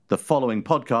The following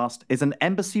podcast is an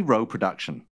Embassy Row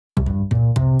production.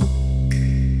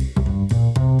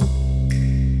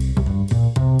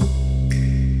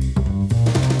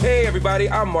 Hey everybody,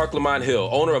 I'm Marc Lamont Hill,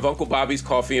 owner of Uncle Bobby's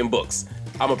Coffee and Books.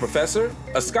 I'm a professor,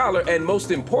 a scholar, and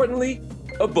most importantly,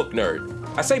 a book nerd.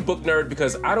 I say book nerd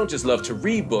because I don't just love to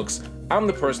read books, I'm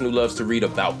the person who loves to read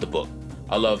about the book.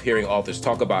 I love hearing authors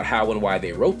talk about how and why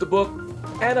they wrote the book,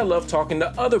 and I love talking to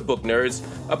other book nerds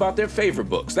about their favorite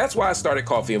books. That's why I started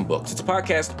Coffee and Books. It's a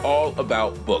podcast all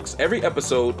about books. Every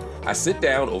episode, I sit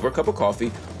down over a cup of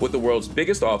coffee with the world's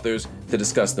biggest authors to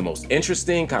discuss the most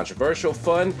interesting, controversial,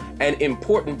 fun, and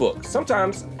important books.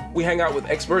 Sometimes we hang out with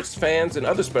experts, fans, and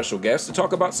other special guests to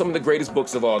talk about some of the greatest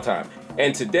books of all time.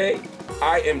 And today,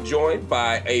 I am joined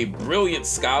by a brilliant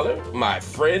scholar, my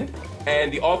friend,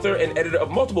 and the author and editor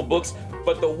of multiple books.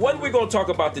 But the one we're going to talk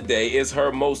about today is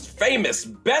her most famous,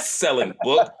 best-selling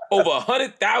book, over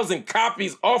 100,000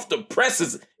 copies off the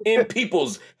presses in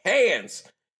people's hands.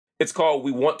 It's called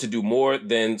We Want to Do More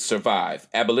Than Survive,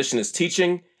 Abolitionist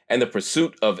Teaching and the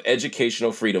Pursuit of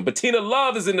Educational Freedom. Bettina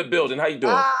Love is in the building. How you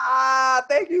doing?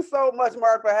 Thank you so much,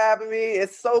 Marc, for having me.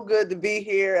 It's so good to be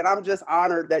here, and I'm just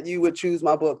honored that you would choose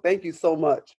my book. Thank you so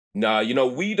much. Nah,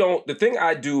 the thing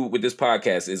I do with this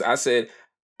podcast is I said,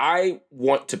 I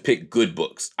want to pick good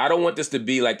books. I don't want this to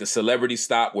be like the celebrity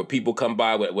stop where people come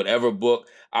by with whatever book.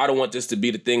 I don't want this to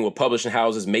be the thing where publishing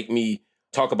houses make me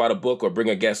talk about a book or bring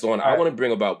a guest on. I want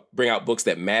to bring out books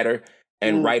that matter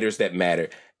and writers that matter.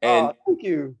 And thank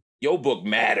you. Your book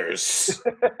matters.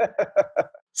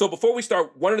 So before we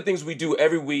start, one of the things we do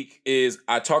every week is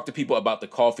I talk to people about the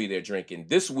coffee they're drinking.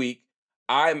 This week,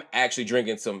 I'm actually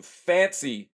drinking some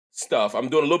fancy stuff. I'm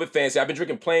doing a little bit fancy. I've been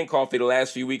drinking plain coffee the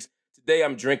last few weeks. Today,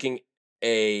 I'm drinking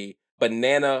a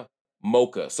banana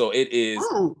mocha. So it is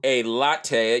a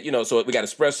latte, so we got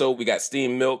espresso, we got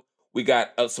steamed milk, we got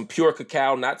some pure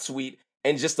cacao, not sweet,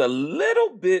 and just a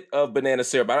little bit of banana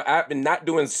syrup. I've been not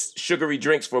doing sugary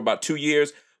drinks for about 2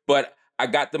 years, but I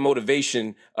got the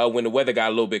motivation when the weather got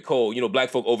a little bit cold. Black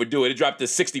folk overdo it. It dropped to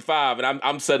 65, and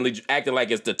I'm suddenly acting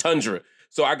like it's the tundra.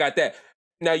 So I got that.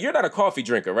 Now, you're not a coffee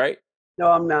drinker, right?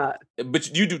 No, I'm not.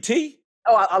 But you do tea?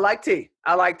 Oh, I like tea.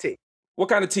 I like tea. What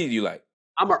kind of tea do you like?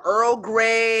 I'm an Earl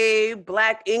Grey,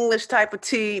 Black English type of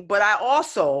tea, but I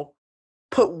also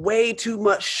put way too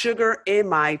much sugar in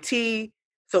my tea.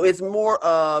 So it's more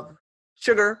of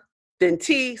sugar than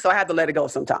tea. So I have to let it go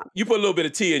sometime. You put a little bit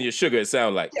of tea in your sugar, it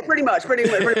sounds like. Yeah, pretty much. We're going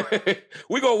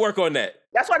to work on that.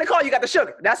 That's why they call you got the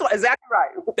sugar. That's exactly right.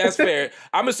 That's fair.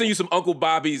 I'm going to send you some Uncle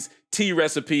Bobby's tea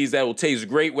recipes that will taste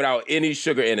great without any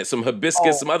sugar in it. Some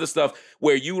hibiscus, some other stuff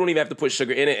where you don't even have to put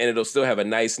sugar in it and it'll still have a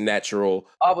nice natural.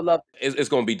 I would love it. It's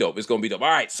going to be dope. It's going to be dope. All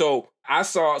right. So I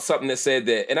saw something that said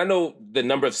that, and I know the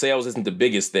number of sales isn't the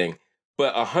biggest thing,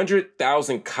 but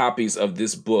 100,000 copies of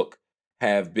this book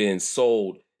have been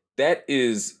sold. That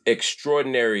is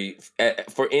extraordinary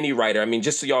for any writer. I mean,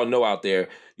 just so y'all know out there,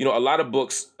 a lot of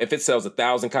books, if it sells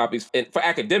 1,000 copies, and for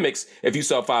academics, if you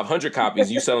sell 500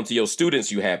 copies, you sell them to your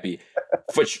students, you happy.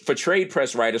 For trade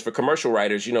press writers, for commercial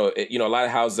writers, a lot of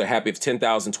houses are happy if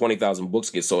 10,000, 20,000 books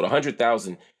get sold.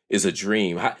 100,000 is a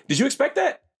dream. Did you expect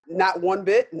that? Not one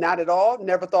bit, not at all.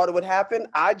 Never thought it would happen.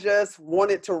 I just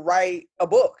wanted to write a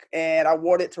book, and I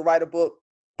wanted to write a book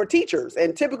for teachers.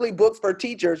 And typically books for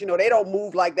teachers, they don't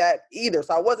move like that either.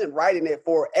 So I wasn't writing it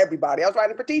for everybody. I was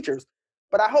writing for teachers.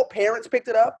 But I hope parents picked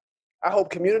it up. I hope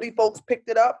community folks picked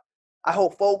it up. I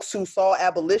hope folks who saw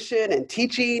abolition and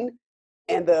teaching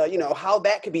and how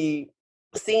that could be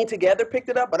seen together picked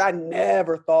it up. But I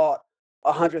never thought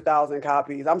 100,000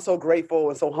 copies. I'm so grateful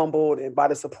and so humbled and by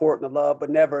the support and the love, but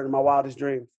never in my wildest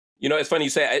dreams. It's funny you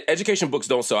say education books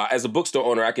don't sell. As a bookstore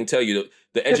owner, I can tell you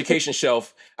the education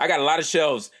shelf, I got a lot of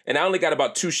shelves, and I only got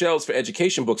about 2 shelves for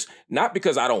education books, not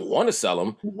because I don't want to sell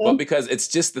them, but because it's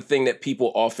just the thing that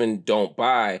people often don't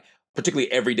buy,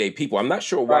 particularly everyday people. I'm not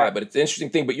sure why, but it's an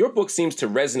interesting thing. But your book seems to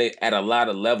resonate at a lot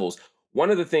of levels. One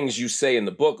of the things you say in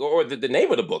the book, or the name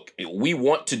of the book, we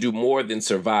want to do more than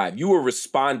survive. You were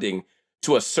responding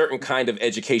to a certain kind of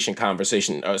education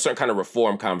conversation, a certain kind of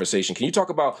reform conversation. Can you talk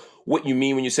about what you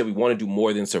mean when you say we want to do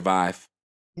more than survive?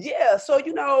 Yeah. So,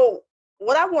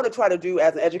 what I want to try to do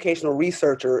as an educational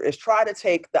researcher is try to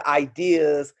take the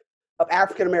ideas of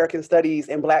African-American studies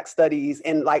and Black studies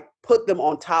and put them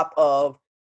on top of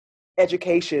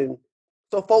education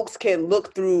so folks can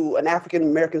look through an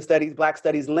African-American studies, Black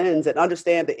studies lens and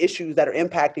understand the issues that are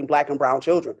impacting Black and brown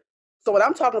children. So when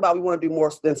I'm talking about we want to do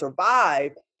more than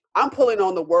survive, I'm pulling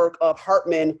on the work of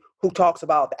Hartman, who talks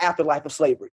about the afterlife of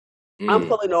slavery. I'm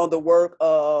pulling on the work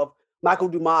of Michael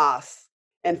Dumas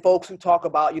and folks who talk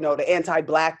about, the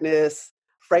anti-Blackness,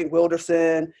 Frank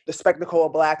Wilderson, The Spectacle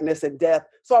of Blackness and Death.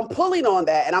 So I'm pulling on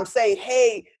that and I'm saying,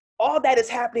 hey, all that is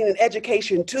happening in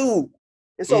education too.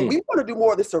 And so we want to do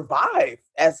more to survive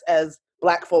as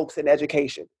Black folks in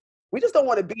education. We just don't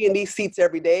want to be in these seats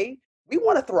every day. We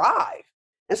want to thrive.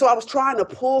 And so I was trying to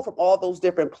pull from all those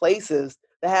different places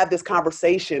to have this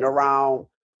conversation around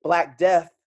Black death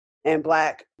and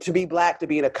to be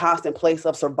in a constant place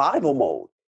of survival mode.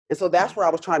 And so that's where I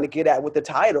was trying to get at with the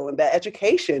title, and that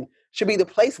education should be the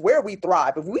place where we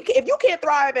thrive. If you can't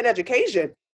thrive in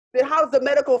education, then how's the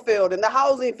medical field and the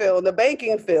housing field and the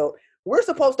banking field? We're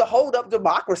supposed to hold up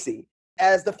democracy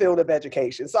as the field of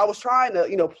education. So I was trying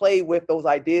to, play with those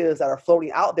ideas that are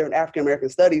floating out there in African American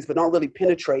studies, but don't really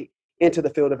penetrate into the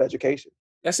field of education.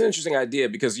 That's an interesting idea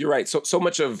because you're right. So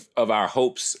much of our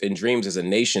hopes and dreams as a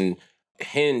nation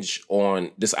hinge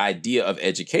on this idea of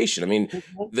education. I mean,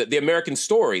 the American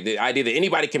story, the idea that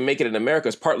anybody can make it in America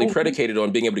is partly predicated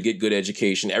on being able to get good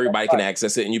education. Everybody can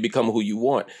access it and you become who you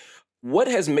want. What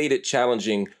has made it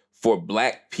challenging for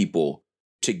Black people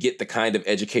to get the kind of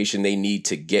education they need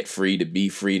to get free, to be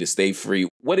free, to stay free?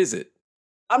 What is it?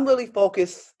 I'm really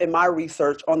focused in my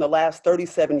research on the last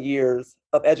 37 years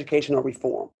of educational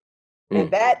reform. And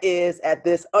that is at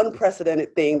this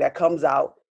unprecedented thing that comes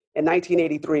out in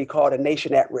 1983 called A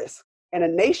Nation at Risk. And A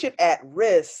Nation at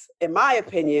Risk, in my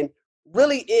opinion,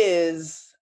 really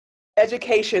is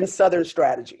education's Southern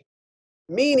strategy,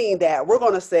 meaning that we're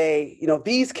going to say,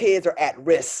 these kids are at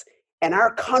risk. And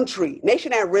our country,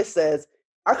 Nation at Risk says,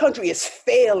 our country is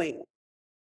failing.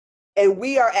 And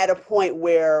we are at a point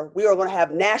where we are going to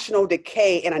have national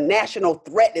decay and a national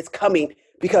threat is coming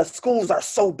because schools are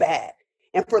so bad.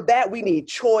 And for that, we need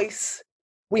choice.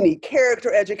 We need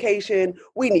character education.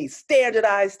 We need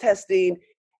standardized testing.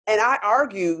 And I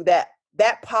argue that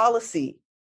that policy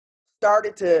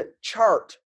started to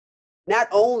chart not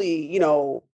only,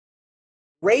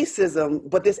 racism,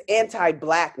 but this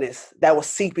anti-Blackness that was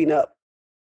seeping up,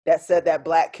 that said that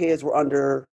Black kids were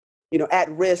under, at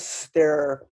risk,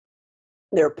 they're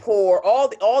poor,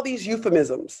 all these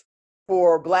euphemisms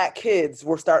for Black kids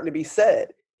were starting to be said.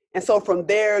 And so from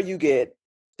there, you get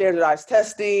standardized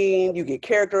testing, you get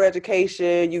character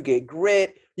education, you get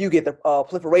grit, you get the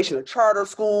proliferation of charter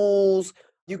schools,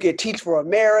 you get Teach for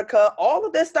America. All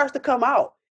of this starts to come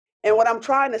out. And what I'm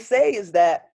trying to say is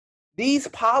that these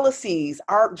policies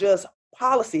aren't just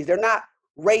policies. They're not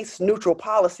race-neutral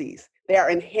policies. They are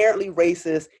inherently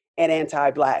racist and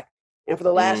anti-Black. And for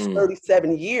the last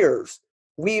 37 years,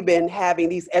 we've been having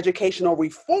these educational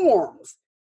reforms,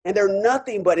 and they're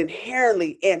nothing but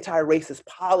inherently anti-racist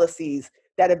policies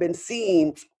that have been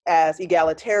seen as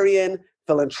egalitarian,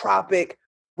 philanthropic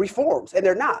reforms. And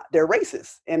they're not. They're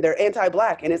racist, and they're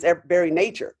anti-Black in its very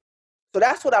nature. So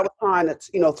that's what I was trying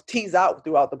to, tease out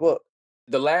throughout the book.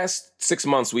 The last 6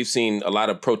 months, we've seen a lot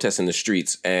of protests in the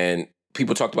streets, and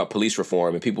people talked about police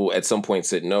reform, and people at some point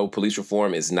said, no, police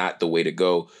reform is not the way to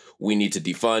go. We need to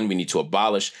defund. We need to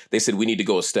abolish. They said we need to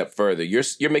go a step further.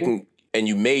 You're making, and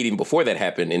you made, even before that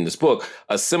happened in this book,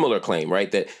 a similar claim,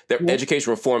 right? That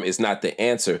education reform is not the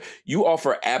answer. You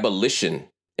offer abolition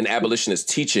and abolitionist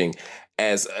teaching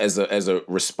as a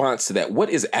response to that. What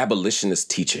is abolitionist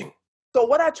teaching? So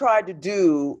what I tried to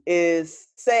do is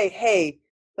say, hey,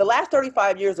 the last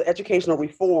 35 years of educational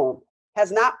reform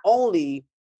has not only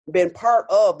been part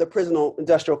of the prison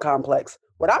industrial complex.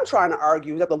 What I'm trying to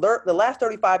argue is that the last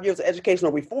 35 years of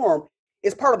educational reform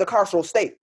is part of the carceral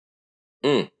state.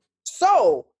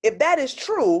 So if that is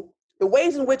true, the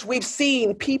ways in which we've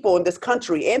seen people in this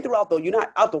country and throughout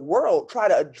the world try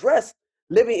to address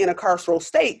living in a carceral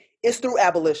state is through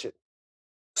abolition.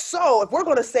 So if we're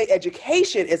going to say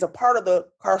education is a part of the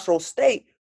carceral state,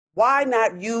 why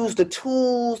not use the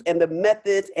tools and the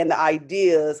methods and the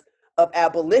ideas of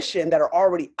abolition that are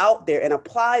already out there and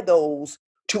apply those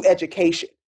to education?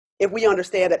 If we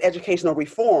understand that educational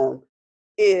reform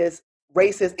is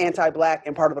racist, anti-Black,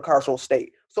 and part of the carceral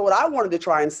state. So what I wanted to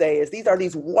try and say is these are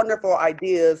these wonderful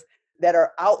ideas that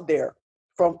are out there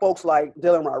from folks like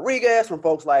Dylan Rodriguez, from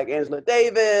folks like Angela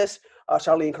Davis,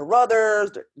 Charlene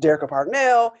Carruthers, Derricka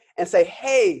Parnell, and say,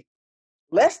 hey,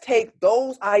 let's take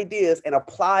those ideas and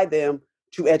apply them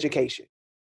to education.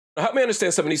 Help me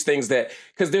understand some of these things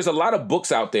because there's a lot of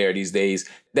books out there these days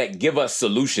that give us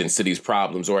solutions to these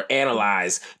problems or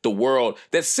analyze the world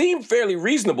that seem fairly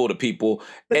reasonable to people.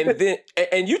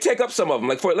 And you take up some of them.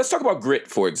 Let's talk about Grit,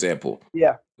 for example.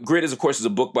 Yeah. Grit is a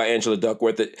book by Angela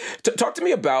Duckworth. Talk to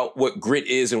me about what Grit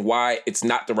is and why it's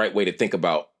not the right way to think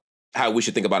about how we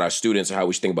should think about our students or how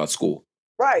we should think about school.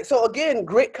 Right. So again,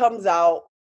 Grit comes out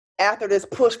after this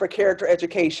push for character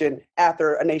education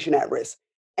after A Nation at Risk.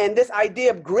 And this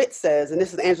idea of grit says, and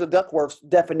this is Angela Duckworth's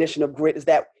definition of grit, is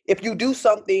that if you do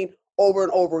something over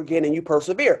and over again and you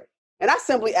persevere. And I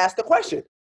simply asked the question,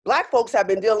 Black folks have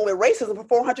been dealing with racism for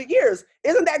 400 years.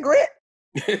 Isn't that grit?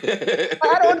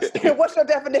 I don't understand. What's your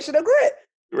definition of grit?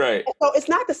 Right. And so it's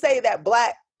not to say that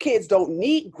Black kids don't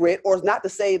need grit, or it's not to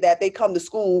say that they come to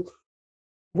school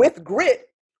with grit,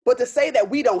 but to say that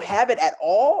we don't have it at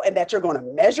all and that you're going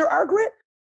to measure our grit.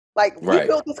 Like, we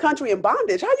built this country in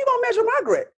bondage. How are you going to measure my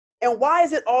grit? And why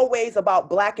is it always about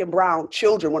Black and brown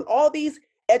children when all these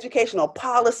educational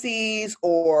policies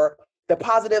or the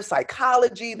positive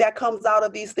psychology that comes out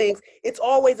of these things, it's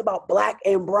always about Black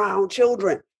and brown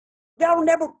children. Y'all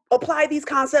never apply these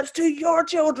concepts to your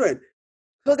children.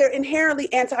 So they're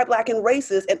inherently anti-Black and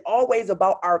racist and always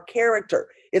about our character.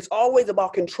 It's always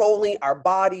about controlling our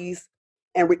bodies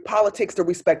and politics to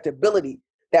respectability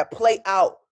that play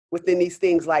out within these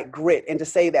things like grit. And to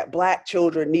say that Black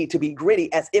children need to be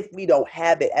gritty as if we don't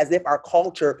have it, as if our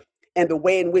culture and the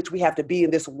way in which we have to be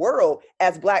in this world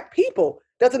as Black people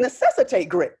doesn't necessitate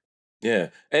grit. Yeah.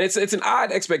 And it's an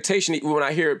odd expectation when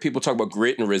I hear people talk about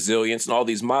grit and resilience and all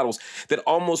these models that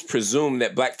almost presume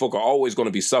that Black folk are always going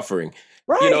to be suffering.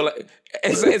 Right. You know, like,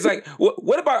 it's like,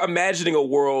 what about imagining a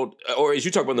world, or as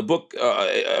you talk about in the book,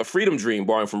 a freedom dream,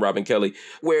 borrowing from Robin Kelly,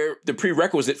 where the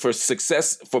prerequisite for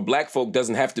success for Black folk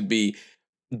doesn't have to be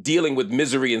dealing with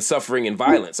misery and suffering and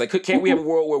violence? Like, can't we have a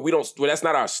world where that's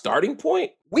not our starting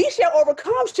point? We shall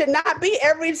overcome should not be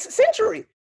every century.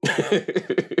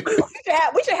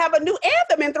 we should have a new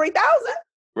anthem in 3000.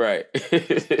 Right.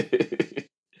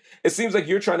 It seems like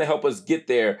you're trying to help us get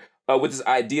there with this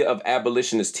idea of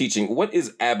abolitionist teaching. What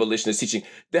is abolitionist teaching?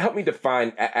 To help me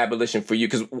define abolition for you,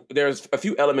 because there's a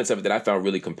few elements of it that I found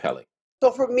really compelling.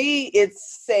 So for me,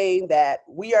 it's saying that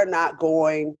we are not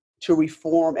going to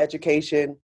reform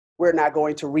education. We're not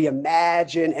going to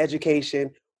reimagine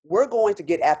education. We're going to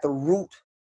get at the root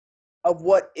of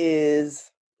what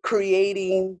is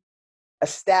creating,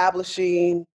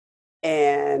 establishing,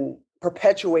 and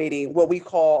perpetuating what we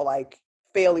call like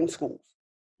failing schools.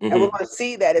 Mm-hmm. And we're going to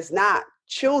see that it's not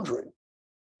children,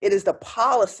 it is the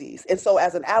policies. And so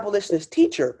as an abolitionist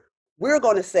teacher, we're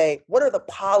going to say, what are the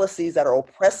policies that are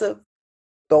oppressive,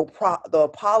 the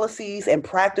policies and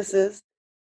practices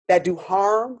that do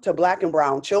harm to Black and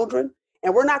brown children?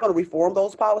 And we're not going to reform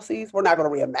those policies. We're not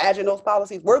going to reimagine those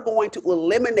policies. We're going to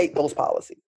eliminate those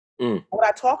policies. What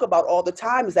I talk about all the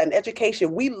time is that in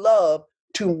education, we love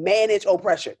to manage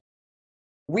oppression.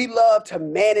 We love to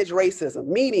manage racism,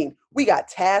 meaning we got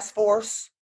task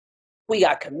force, we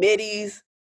got committees.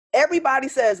 Everybody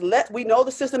says, we know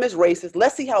the system is racist.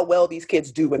 Let's see how well these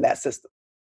kids do in that system.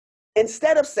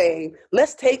 Instead of saying,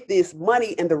 let's take this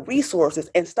money and the resources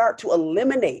and start to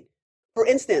eliminate, for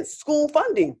instance, school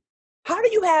funding. How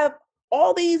do you have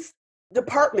all these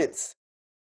departments,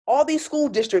 all these school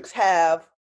districts have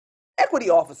equity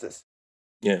offices?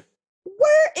 Yeah.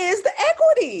 Where is the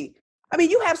equity? I mean,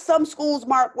 you have some schools,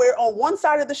 Mark, where on one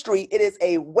side of the street, it is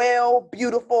a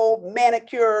beautiful,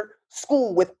 manicured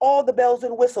school with all the bells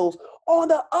and whistles. On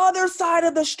the other side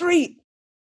of the street,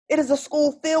 it is a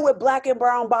school filled with Black and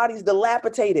brown bodies,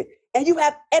 dilapidated. And you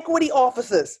have equity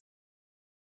offices.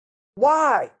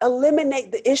 Why?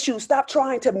 Eliminate the issues. Stop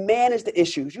trying to manage the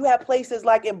issues. You have places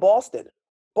like in Boston.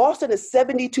 Boston is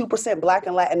 72% Black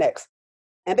and Latinx.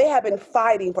 And they have been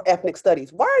fighting for ethnic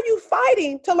studies. Why are you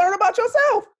fighting to learn about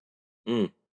yourself?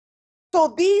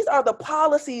 So these are the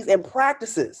policies and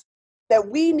practices that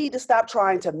we need to stop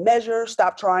trying to measure,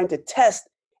 stop trying to test,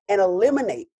 and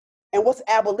eliminate. And what's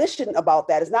abolition about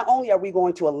that is not only are we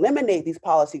going to eliminate these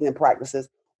policies and practices,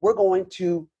 we're going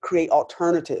to create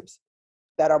alternatives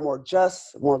that are more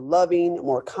just, more loving,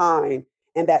 more kind,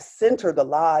 and that center the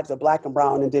lives of Black and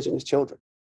brown Indigenous children.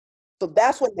 So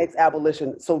that's what makes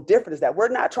abolition so different, is that we're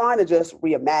not trying to just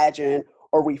reimagine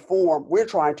or reform. We're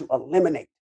trying to eliminate.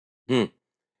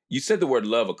 You said the word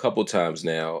love a couple times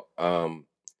now. And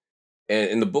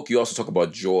in the book, you also talk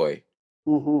about joy.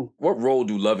 Mm-hmm. What role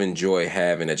do love and joy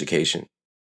have in education?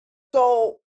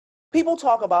 So people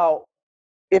talk about,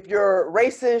 if you're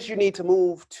racist, you need to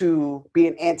move to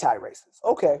being anti-racist.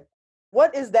 Okay.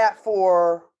 What is that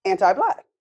for anti-Black?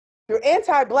 If you're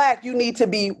anti-Black, you need to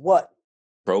be what?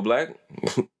 Pro-Black?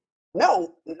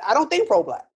 No, I don't think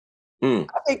pro-Black. I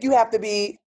think you have to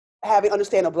be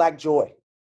understand a Black joy.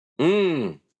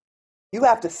 You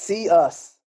have to see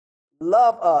us,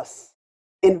 love us,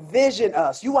 envision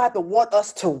us. You have to want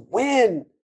us to win.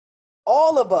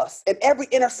 All of us and every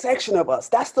intersection of us.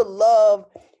 That's the love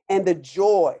and the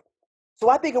joy. So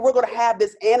I think if we're going to have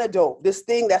this antidote, this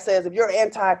thing that says, if you're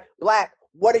anti-Black,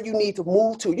 what do you need to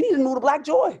move to? You need to move to Black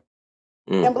joy.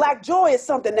 And Black joy is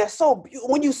something that's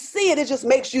when you see it, it just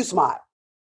makes you smile.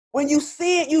 When you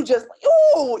see it, you just,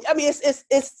 ooh, I mean,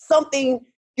 it's something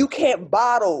you can't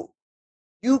bottle.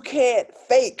 You can't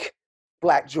fake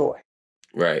Black joy.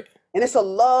 Right. And it's a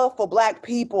love for Black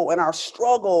people and our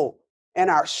struggle and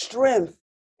our strength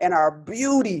and our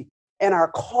beauty and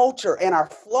our culture and our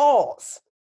flaws.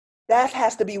 That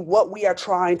has to be what we are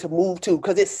trying to move to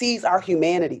because it sees our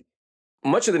humanity.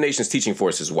 Much of the nation's teaching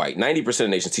force is white. 90% of the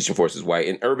nation's teaching force is white.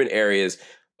 In urban areas,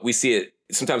 we see it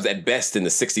sometimes at best in the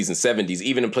 60s and 70s,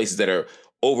 even in places that are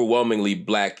overwhelmingly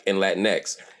Black and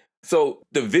Latinx. So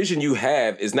the vision you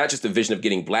have is not just a vision of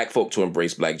getting Black folk to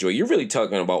embrace Black joy. You're really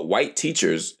talking about white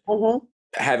teachers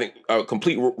having a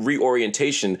complete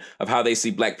reorientation of how they see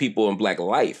Black people and Black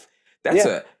life. That's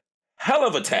a hell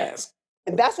of a task.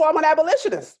 And that's why I'm an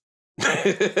abolitionist.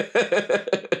 Because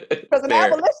an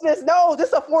abolitionist knows this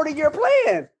is a 40-year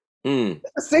plan.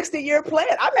 It's a 60-year plan.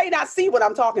 I may not see what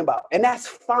I'm talking about, and that's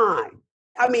fine.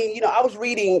 I mean, I was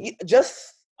reading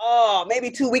just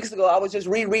maybe 2 weeks ago, I was just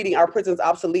rereading Our Prisons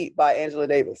Obsolete by Angela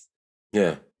Davis.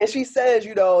 Yeah. And she says,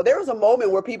 there was a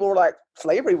moment where people were like,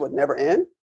 slavery would never end.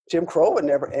 Jim Crow would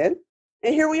never end.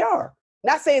 And here we are.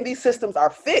 Not saying these systems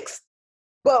are fixed,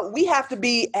 but we have to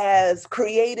be as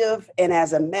creative and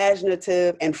as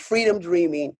imaginative and freedom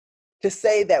dreaming to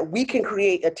say that we can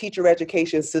create a teacher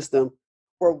education system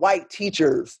where white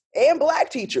teachers and Black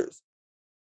teachers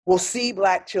will see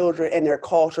Black children and their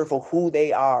culture for who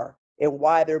they are and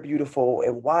why they're beautiful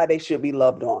and why they should be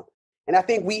loved on. And I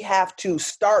think we have to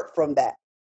start from that.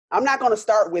 I'm not going to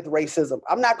start with racism.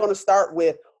 I'm not going to start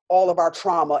with all of our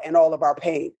trauma and all of our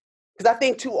pain. Because I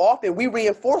think too often we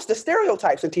reinforce the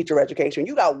stereotypes in teacher education.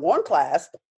 You got one class,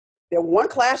 one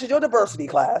class is your diversity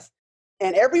class.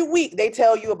 And every week they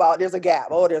tell you about there's a gap.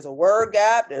 Oh, there's a word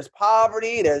gap, there's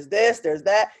poverty, there's this, there's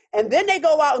that. And then they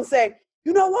go out and say,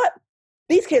 you know what?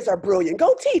 These kids are brilliant.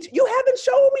 Go teach. You haven't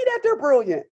shown me that they're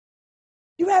brilliant.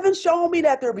 You haven't shown me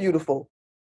that they're beautiful.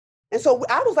 And so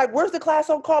I was like, where's the class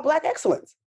called Black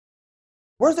Excellence?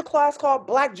 Where's the class called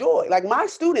Black Joy? Like my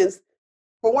students,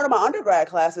 for one of my undergrad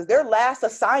classes, their last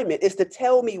assignment is to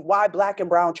tell me why Black and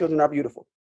brown children are beautiful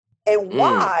and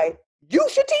why you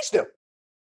should teach them.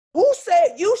 Who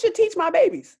said you should teach my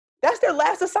babies? That's their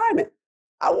last assignment.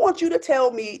 I want you to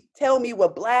tell me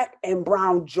what Black and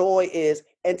brown joy is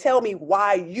and tell me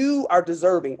why you are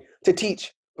deserving to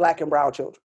teach Black and brown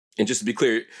children. And just to be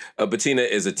clear, Bettina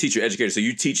is a teacher educator, so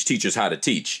you teach teachers how to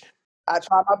teach. I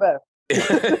try my best.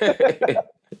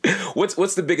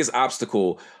 What's the biggest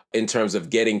obstacle in terms of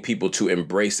getting people to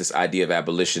embrace this idea of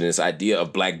abolition, this idea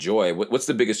of Black joy? What's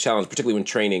the biggest challenge, particularly when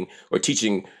training or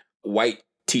teaching white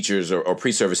teachers or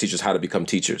pre-service teachers how to become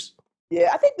teachers? Yeah,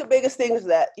 I think the biggest thing is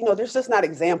that, there's just not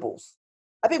examples.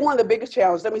 I think one of the biggest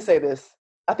challenges, let me say this.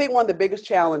 I think one of the biggest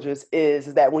challenges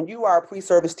is that when you are a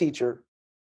pre-service teacher,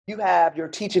 you have your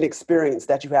teaching experience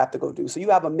that you have to go do. So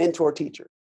you have a mentor teacher.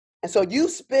 And so you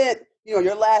spent,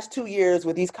 your last 2 years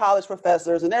with these college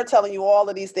professors, and they're telling you all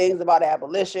of these things about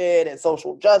abolition and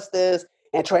social justice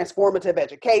and transformative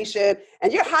education.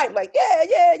 And you're hyped like,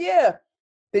 yeah.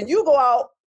 Then you go out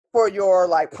for your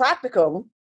practicum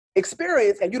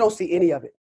experience and you don't see any of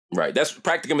it. Right. That's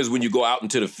practicum is when you go out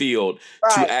into the field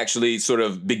to actually sort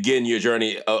of begin your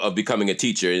journey of becoming a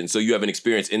teacher. And so you have an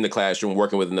experience in the classroom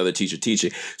working with another teacher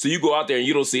teaching. So you go out there and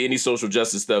you don't see any social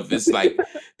justice stuff. It's like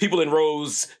people in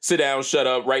rows, sit down, shut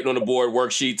up, writing on the board,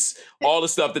 worksheets, all the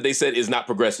stuff that they said is not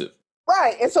progressive.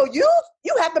 Right. And so you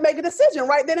have to make a decision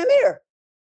right then and there.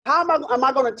 How am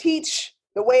I going to teach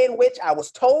the way in which I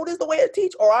was told is the way to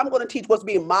teach, or I'm going to teach what's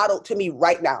being modeled to me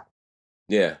right now?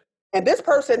 Yeah. And this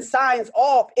person signs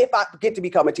off if I get to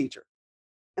become a teacher.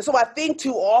 And so I think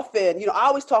too often, I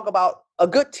always talk about a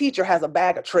good teacher has a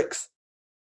bag of tricks.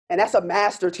 And that's a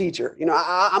master teacher.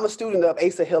 I'm a student of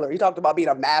Asa Hiller. He talked about being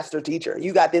a master teacher.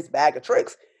 You got this bag of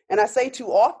tricks. And I say too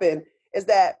often is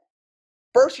that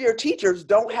first-year teachers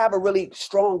don't have a really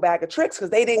strong bag of tricks because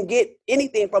they didn't get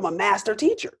anything from a master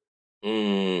teacher.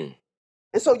 And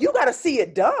so you got to see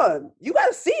it done. You got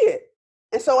to see it.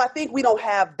 And so I think we don't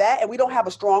have that, and we don't have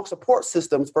a strong support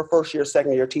systems for first-year,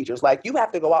 second-year teachers. Like, you have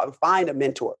to go out and find a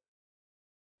mentor.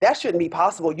 That shouldn't be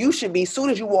possible. You should be, as soon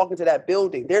as you walk into that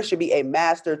building, there should be a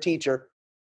master teacher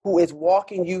who is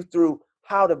walking you through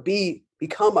how to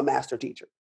become a master teacher.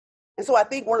 And so I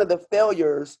think one of the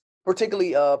failures,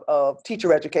 particularly of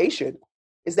teacher education,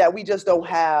 is that we just don't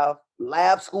have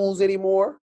lab schools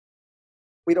anymore.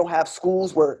 We don't have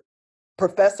schools where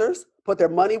professors put their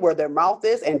money where their mouth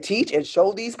is and teach and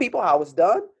show these people how it's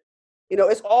done.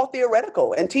 It's all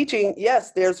theoretical. And teaching,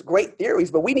 yes, there's great theories,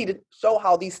 but we need to show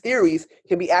how these theories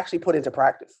can be actually put into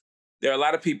practice. There are a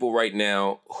lot of people right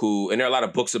now and there are a lot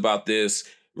of books about this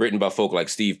written by folk like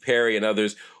Steve Perry and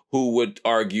others who would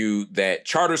argue that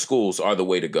charter schools are the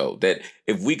way to go. That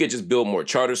if we could just build more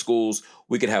charter schools,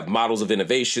 we could have models of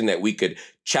innovation, that we could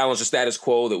challenge the status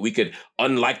quo, that we could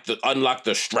unlock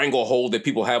the stranglehold that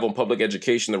people have on public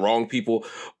education, the wrong people.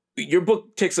 Your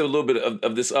book takes a little bit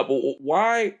of this up.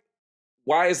 Why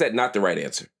is that not the right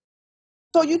answer?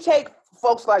 So you take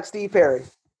folks like Steve Perry,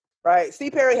 right?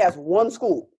 Steve Perry has one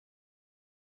school.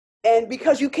 And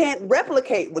because you can't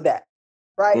replicate with that,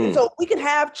 right? And so we can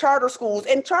have charter schools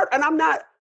and I'm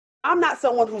not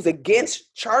someone who's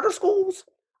against charter schools.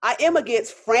 I am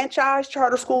against franchise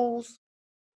charter schools.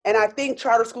 And I think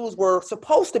charter schools were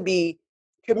supposed to be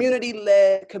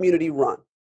community-led, community-run.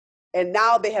 And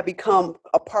now they have become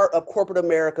a part of corporate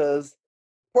America's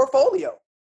portfolio.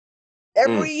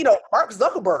 Mark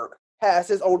Zuckerberg has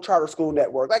his own charter school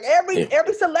network. Like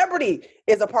every celebrity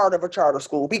is a part of a charter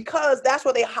school because that's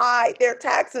where they hide their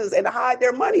taxes and hide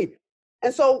their money.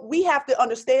 And so we have to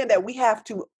understand that we have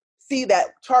to see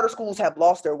that charter schools have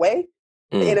lost their way.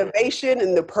 The innovation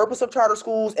and the purpose of charter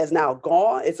schools is now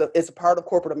gone. It's a part of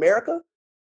corporate America.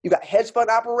 You got hedge fund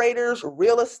operators,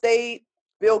 real estate,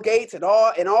 Bill Gates and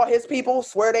all his people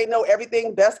swear they know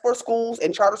everything best for schools,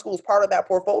 and charter schools part of that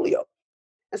portfolio.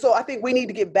 And so I think we need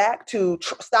to get back to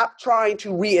stop trying to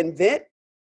reinvent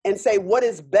and say what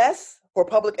is best for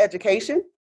public education.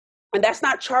 And that's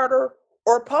not charter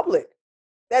or public.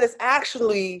 That is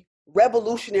actually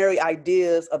revolutionary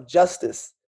ideas of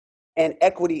justice and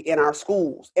equity in our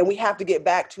schools. And we have to get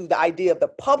back to the idea of the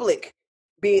public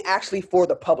being actually for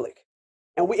the public.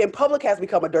 And public has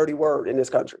become a dirty word in this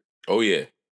country. Oh, yeah.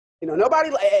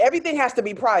 Everything has to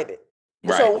be private.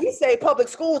 Right. So when we say public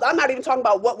schools, I'm not even talking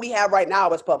about what we have right now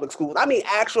as public schools. I mean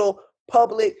actual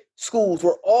public schools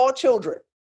where all children,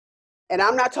 and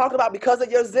I'm not talking about because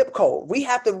of your zip code. We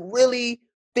have to really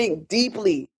think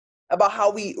deeply about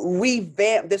how we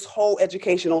revamp this whole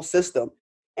educational system.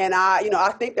 And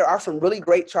I think there are some really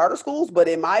great charter schools, but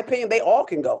in my opinion, they all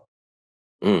can go.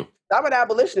 I'm an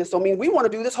abolitionist, so we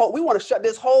want to shut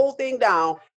this whole thing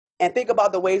down and think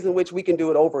about the ways in which we can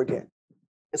do it over again.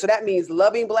 And so that means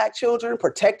loving Black children,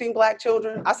 protecting Black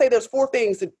children. I say there's 4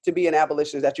 things to be an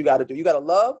abolitionist that you got to do. You got to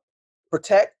love,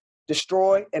 protect,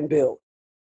 destroy, and build.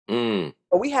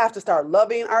 But we have to start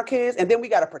loving our kids, and then we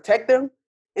got to protect them.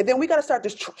 And then we got to start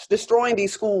destroying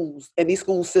these schools and these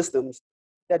school systems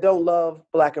that don't love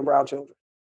Black and brown children.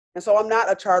 And so I'm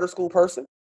not a charter school person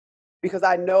because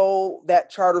I know that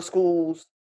charter schools,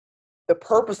 the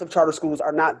purpose of charter schools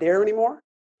are not there anymore.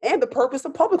 And the purpose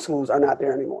of public schools are not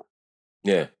there anymore.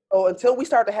 Yeah. So until we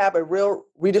start to have a real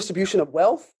redistribution of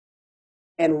wealth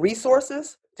and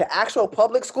resources to actual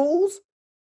public schools,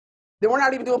 then we're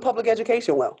not even doing public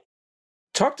education well.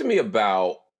 Talk to me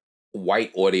about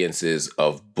white audiences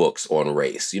of books on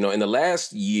race. In the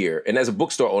last year, and as a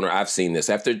bookstore owner, I've seen this.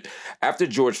 After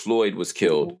George Floyd was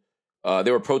killed,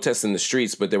 there were protests in the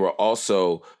streets, but there was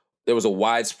a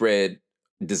widespread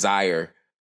desire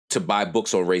to buy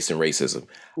books on race and racism.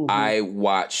 I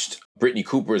watched Brittany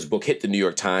Cooper's book hit the New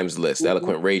York Times list,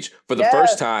 Eloquent Rage, for the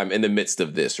first time in the midst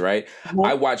of this, right?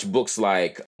 I watched books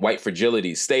like White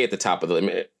Fragility stay at the top of the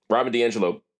list. Robin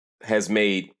DiAngelo has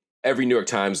made every New York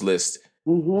Times list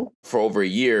for over a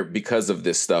year because of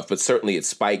this stuff, but certainly it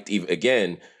spiked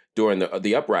again during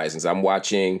the uprisings. I'm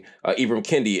watching Ibram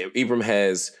Kendi. Ibram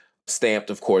has Stamped,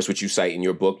 of course, which you cite in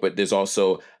your book, but there's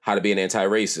also How to Be an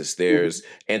Anti-Racist. There's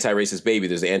Anti-Racist Baby.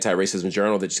 There's the Anti-Racism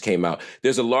Journal that just came out.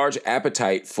 There's a large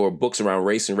appetite for books around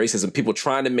race and racism, people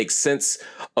trying to make sense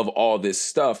of all this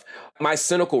stuff. My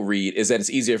cynical read is that it's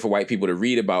easier for white people to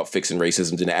read about fixing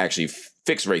racism than to actually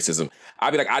fix racism.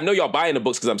 I'd be like, I know y'all buying the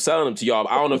books because I'm selling them to y'all.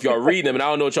 I don't know if y'all read them, and I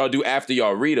don't know what y'all do after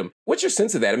y'all read them. What's your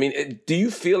sense of that? Do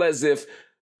you feel as if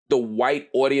the white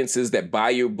audiences that buy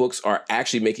your books are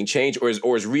actually making change, or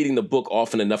is reading the book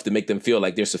often enough to make them feel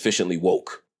like they're sufficiently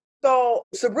woke? So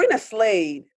Sabrina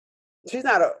Slade, she's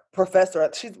not a professor.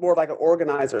 She's more like an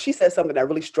organizer. She said something that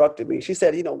really struck to me. She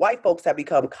said, white folks have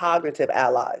become cognitive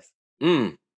allies,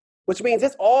 which means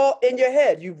it's all in your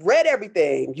head. You've read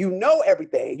everything. You know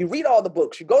everything. You read all the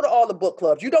books. You go to all the book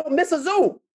clubs. You don't miss a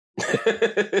Zoom.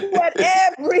 You read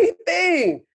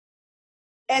everything.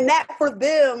 And that for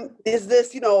them is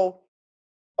this,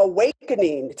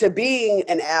 awakening to being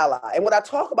an ally. And what I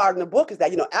talk about in the book is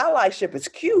that, allyship is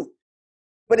cute,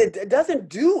 but it doesn't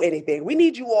do anything. We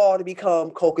need you all to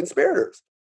become co-conspirators.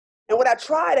 And what I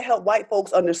try to help white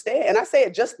folks understand, and I say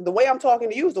it just the way I'm talking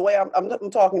to you is the way I'm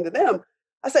talking to them.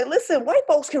 I say, listen, white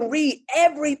folks can read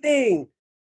everything.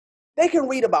 They can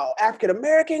read about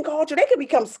African-American culture. They can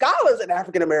become scholars in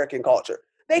African-American culture.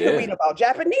 They can read about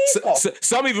Japanese culture.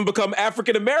 Some even become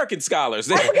African-American scholars.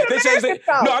 They Change their,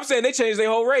 no, I'm saying they changed their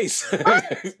whole race.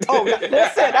 Oh, listen,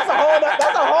 that's a whole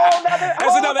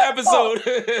another episode.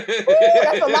 Ooh,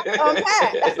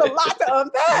 that's a lot to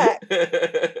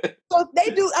unpack. So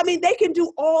they can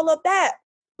do all of that.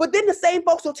 But then the same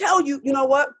folks will tell you, you know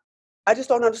what? I just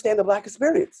don't understand the Black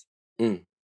experience.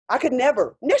 I could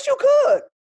never. Yes, you could.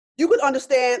 You could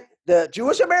understand the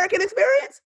Jewish American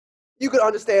experience. You could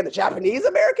understand the Japanese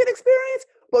American experience,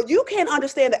 but you can't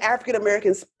understand the African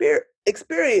American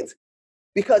experience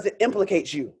because it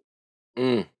implicates you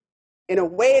in a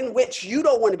way in which you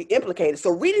don't want to be implicated. So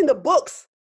reading the books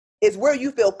is where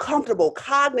you feel comfortable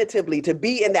cognitively to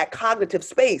be in that cognitive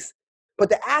space, but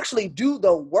to actually do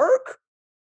the work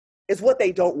is what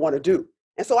they don't want to do.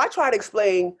 And so I try to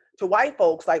explain to white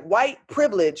folks, like white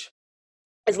privilege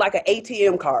is like an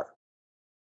ATM card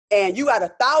and you got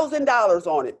 $1,000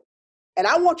 on it. And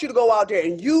I want you to go out there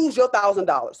and use your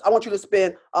 $1,000. I want you to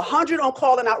spend $100 on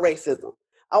calling out racism.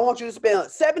 I want you to spend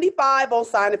 $75 on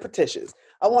signing petitions.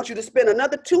 I want you to spend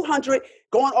another $200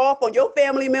 going off on your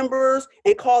family members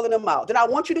and calling them out. Then I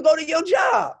want you to go to your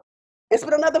job and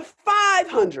spend another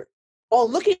 $500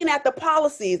 on looking at the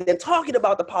policies and talking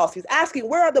about the policies, asking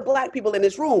where are the Black people in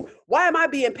this room? Why am I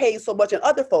being paid so much and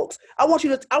other folks? I want you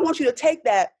to take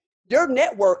your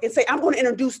network and say, I'm going to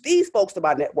introduce these folks to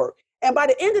my network. And by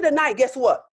the end of the night, guess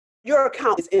what? Your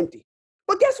account is empty.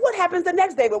 But guess what happens the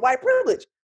next day with white privilege?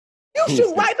 You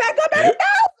shoot right back up at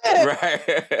 1,000. Right.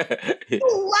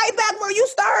 Right back where you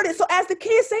started. So as the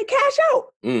kids say, cash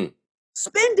out.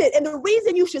 Spend it. And the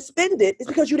reason you should spend it is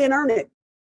because you didn't earn it.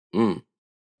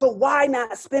 So why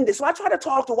not spend it? So I try to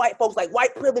talk to white folks like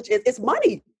white privilege it's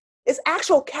money. It's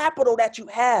actual capital that you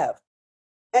have.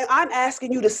 And I'm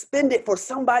asking you to spend it for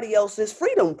somebody else's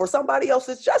freedom, for somebody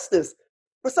else's justice,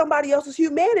 for somebody else's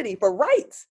humanity, for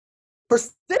rights, for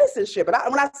citizenship. And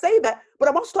when I say that, but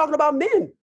I'm also talking about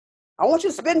men. I want you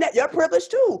to spend your privilege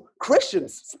too.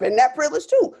 Christians, spend that privilege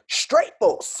too. Straight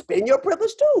folks, spend your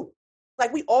privilege too.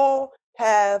 Like we all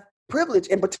have privilege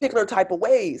in particular type of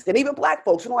ways. And even Black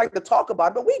folks, we don't like to talk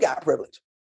about it, but we got privilege.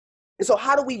 And so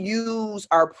how do we use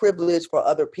our privilege for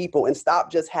other people and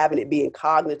stop just having it being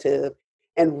cognitive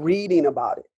and reading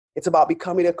about it? It's about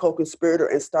becoming a co-conspirator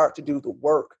and start to do the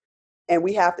work. And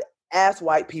we have to ask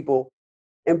white people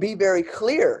and be very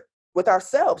clear with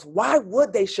ourselves. Why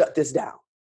would they shut this down?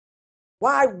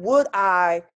 Why would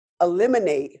I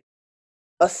eliminate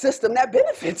a system that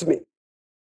benefits me?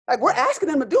 Like we're asking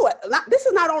them to do it. This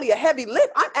is not only a heavy lift.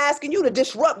 I'm asking you to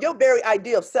disrupt your very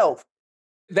idea of self.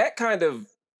 That kind of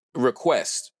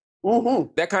request,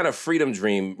 that kind of freedom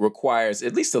dream requires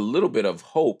at least a little bit of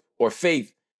hope or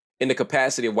faith in the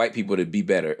capacity of white people to be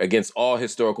better against all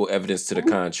historical evidence to the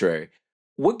contrary.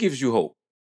 What gives you hope?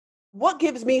 What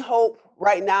gives me hope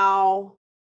right now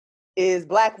is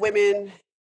Black women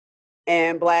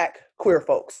and Black queer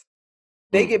folks.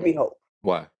 They give me hope.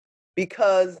 Why?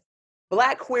 Because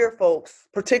Black queer folks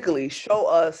particularly show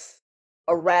us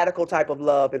a radical type of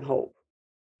love and hope.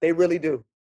 They really do.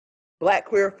 Black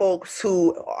queer folks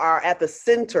who are at the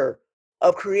center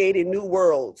of creating new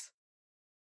worlds,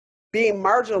 being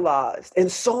marginalized in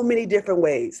so many different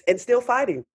ways and still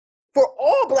fighting for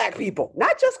all Black people,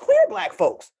 not just queer Black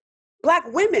folks. Black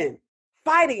women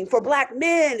fighting for Black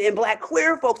men and Black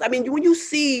queer folks. I mean, when you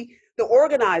see the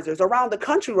organizers around the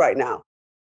country right now,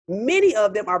 many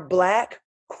of them are Black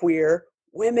queer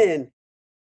women.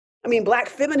 I mean, Black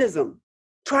feminism,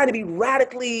 trying to be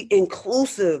radically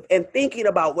inclusive and thinking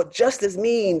about what justice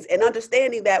means and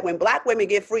understanding that when Black women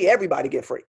get free, everybody get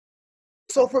free.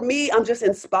 So for me, I'm just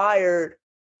inspired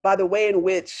by the way in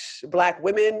which Black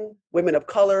women, women of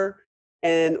color,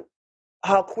 and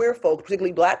how queer folks,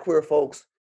 particularly Black queer folks,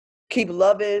 keep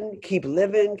loving, keep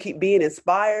living, keep being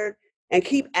inspired, and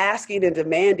keep asking and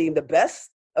demanding the best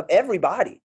of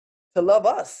everybody to love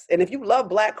us. And if you love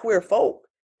Black queer folk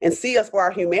and see us for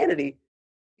our humanity,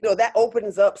 that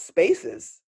opens up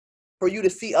spaces for you to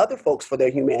see other folks for their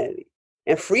humanity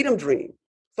and freedom dream.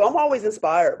 So I'm always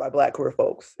inspired by Black queer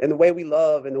folks and the way we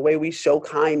love and the way we show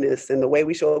kindness and the way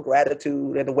we show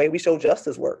gratitude and the way we show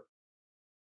justice work.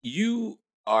 You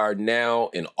are now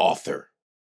an author.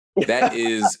 That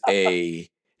is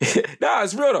no,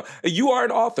 it's real though. You are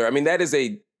an author. I mean, that is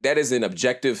an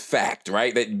objective fact,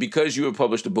 right? That because you have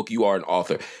published a book, you are an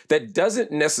author. That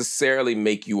doesn't necessarily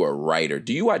make you a writer.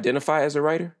 Do you identify as a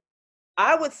writer?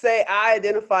 I would say I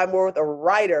identify more with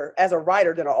as a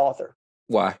writer than an author.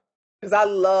 Why? Because I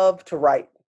love to write.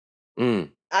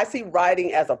 I see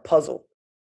writing as a puzzle.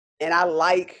 And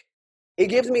it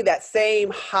gives me that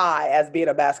same high as being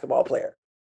a basketball player.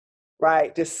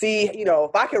 right? To see,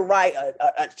 if I could write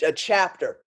a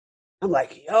chapter, I'm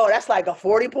like, yo, that's like a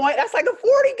 40 point. That's like a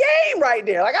 40 game right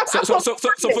there. Like So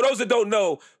for those that don't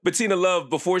know, Bettina Love,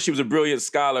 before she was a brilliant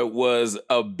scholar, was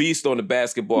a beast on the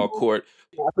basketball court.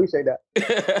 I appreciate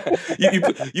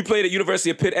that. you played at University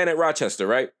of Pitt and at Rochester,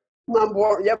 right? I'm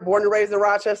born and raised in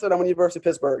Rochester. And I'm at University of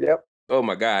Pittsburgh. Yep. Oh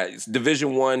my God. It's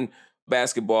Division I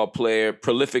basketball player,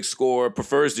 prolific scorer,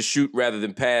 prefers to shoot rather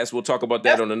than pass. We'll talk about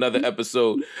that on another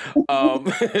episode. But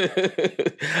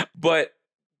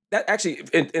that actually,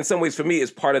 in some ways, for me,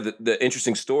 is part of the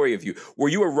interesting story of you. Were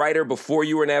you a writer before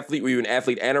you were an athlete? Were you an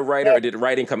athlete and a writer, or did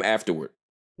writing come afterward?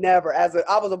 Never.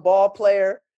 I was a ball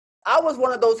player. I was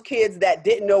one of those kids that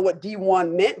didn't know what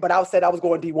D1 meant, but I said I was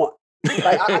going D1.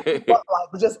 Like I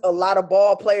just a lot of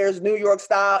ball players, New York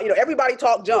style. Everybody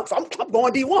talked junk, so I'm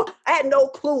going D1. I had no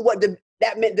clue what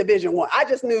that meant Division I. I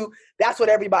just knew that's what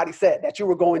everybody said, that you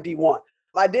were going D1.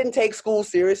 I didn't take school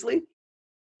seriously.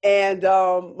 And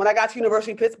when I got to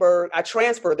University of Pittsburgh, I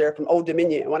transferred there from Old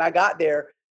Dominion. And when I got there,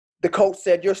 the coach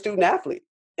said, "You're a student athlete,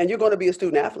 and you're going to be a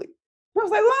student athlete." And I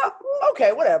was like, well,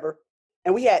 okay, whatever.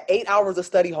 And we had 8 hours of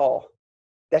study hall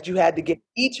that you had to get.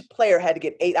 Each player had to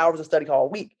get 8 hours of study hall a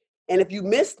week. And if you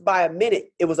missed by a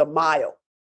minute, it was a mile,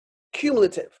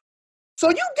 cumulative. So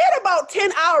you get about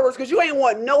 10 hours because you ain't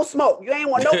want no smoke. You ain't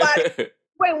want nobody,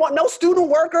 you ain't want no student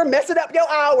worker messing up your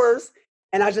hours.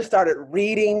 And I just started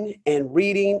reading. And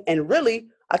really,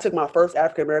 I took my first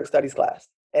African-American studies class.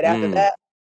 And after that,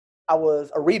 I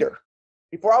was a reader.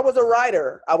 Before I was a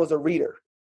writer, I was a reader.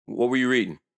 What were you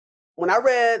reading? When I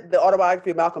read the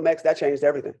autobiography of Malcolm X, that changed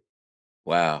everything.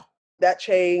 Wow. That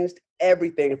changed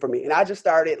everything for me. And I just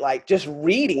started just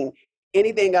reading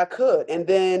anything I could. And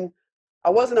then I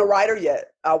wasn't a writer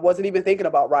yet. I wasn't even thinking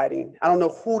about writing. I don't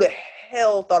know who the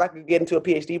hell thought I could get into a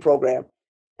PhD program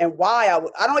and why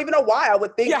I don't even know why I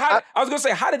would think. Yeah, I was going to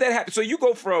say, how did that happen? So you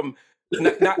go from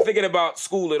not thinking about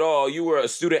school at all. You were a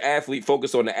student athlete,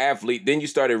 focused on the athlete. Then you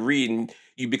started reading.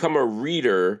 You become a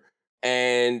reader.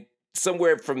 And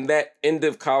somewhere from that end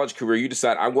of college career, you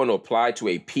decide, I'm going to apply to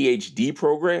a PhD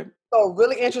program. So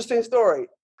really interesting story.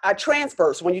 I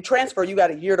transferred. So when you transfer, you got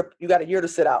a year to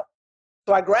sit out.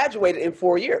 So I graduated in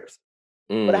 4 years,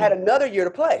 but I had another year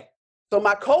to play. So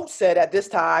my coach said at this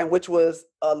time, which was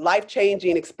a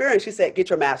life-changing experience, she said, "Get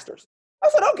your master's." I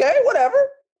said, "Okay, whatever."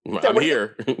 I'm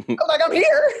here. I was like, "I'm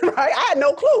here," right? I had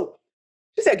no clue.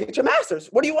 She said, "Get your master's.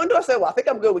 What do you want to do?" I said, "Well, I think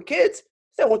I'm good with kids."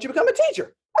 She said, "Won't you become a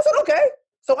teacher?" I said, "Okay."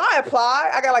 So I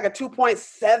applied. I got like a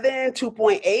 2.7,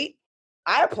 2.8.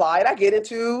 I applied. I get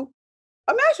into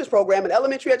a master's program in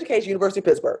elementary education, University of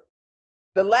Pittsburgh.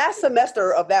 The last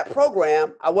semester of that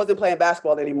program, I wasn't playing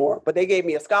basketball anymore, but they gave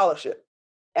me a scholarship.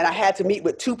 And I had to meet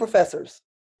with 2 professors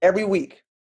every week.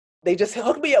 They just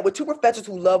hooked me up with 2 professors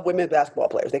who love women basketball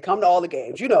players. They come to all the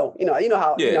games. You know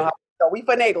how we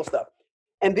finagle stuff.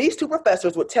 And these 2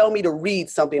 professors would tell me to read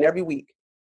something every week.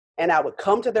 And I would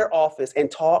come to their office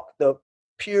and talk the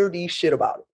pure D shit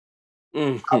about it.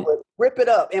 I would rip it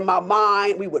up in my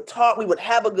mind. We would talk. We would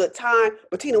have a good time.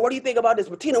 "Bettina, what do you think about this?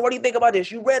 Bettina, what do you think about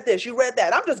this? You read this. You read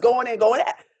that." I'm just going at.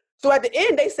 So at the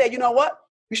end, they said, "You know what?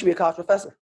 You should be a college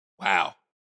professor." Wow.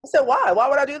 I said, "Why? Why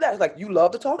would I do that?" It's like, "You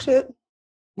love to talk shit.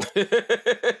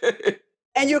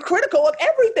 And you're critical of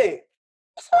everything."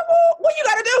 I said, "Well, what you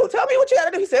got to do? Tell me what you got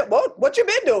to do." He said, "Well, what you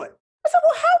been doing?" I said,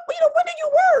 "Well, when do you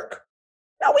work?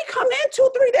 Now we come in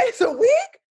 2-3 days a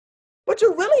week, but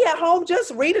you're really at home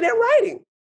just reading and writing."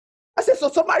 I said, "So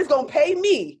somebody's going to pay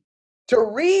me to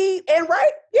read and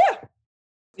write?" Yeah.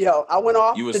 I went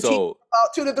off to teach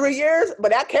about 2 to 3 years,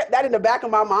 but I kept that in the back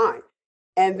of my mind.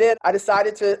 And then I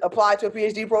decided to apply to a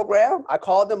PhD program. I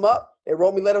called them up. They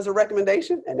wrote me letters of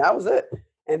recommendation, and that was it.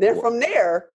 And then from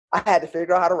there, I had to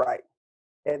figure out how to write.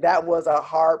 And that was a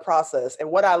hard process.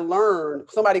 And what I learned,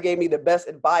 somebody gave me the best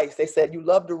advice. They said, "You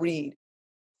love to read.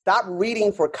 Stop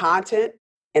reading for content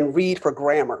and read for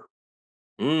grammar,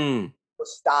 for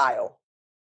style."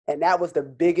 And that was the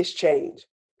biggest change.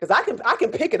 Because I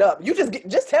can pick it up. You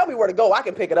just tell me where to go. I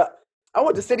can pick it up. I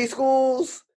went to city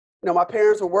schools. My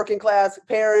parents were working class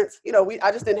parents.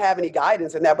 I just didn't have any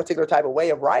guidance in that particular type of way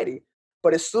of writing.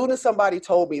 But as soon as somebody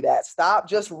told me that, stop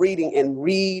just reading and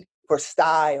read for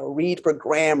style, read for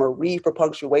grammar, read for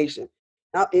punctuation.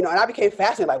 Now, and I became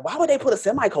fascinated. Like, why would they put a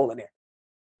semicolon there?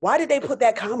 Why did they put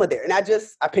that comma there? And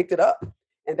I picked it up.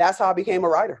 And that's how I became a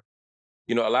writer.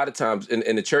 A lot of times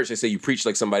in the church, they say you preach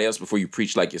like somebody else before you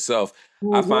preach like yourself.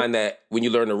 I find that when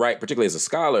you learn to write, particularly as a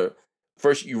scholar,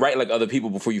 first you write like other people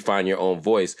before you find your own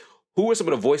voice. Who were some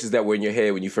of the voices that were in your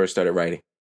head when you first started writing?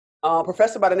 A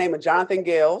professor by the name of Jonathan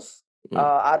Gales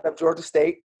out of Georgia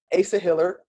State, Asa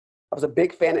Hillard. I was a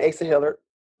big fan of Asa Hillard.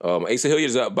 Asa Hilliard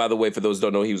is, by the way, for those who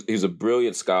don't know, he was a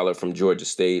brilliant scholar from Georgia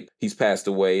State. He's passed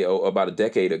away about a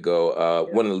decade ago.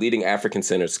 One of the leading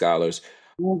African-centered scholars,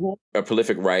 a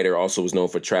prolific writer, also was known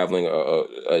for traveling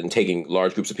and taking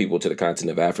large groups of people to the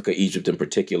continent of Africa, Egypt in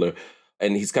particular.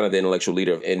 And he's kind of the intellectual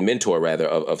leader and mentor, rather,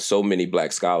 of so many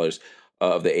Black scholars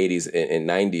of the 80s and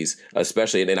 90s,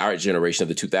 especially in our generation of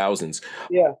the 2000s.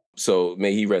 Yeah. So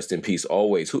may he rest in peace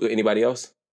always. Anybody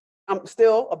else? I'm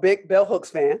still a big Bell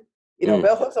Hooks fan. You know,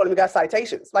 Bell Hooks don't even got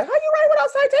citations. Like, how you write without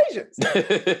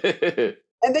citations?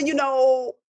 And then,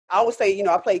 I always say,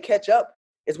 I play catch up.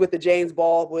 It's with the James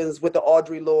Baldwins, with the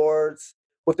Audre Lordes,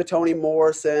 with the Toni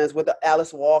Morrisons, with the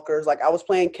Alice Walkers. Like, I was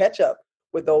playing catch up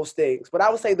with those things. But I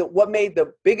would say that what made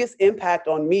the biggest impact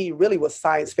on me really was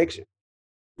science fiction.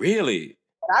 Really?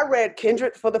 When I read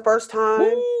Kindred for the first time.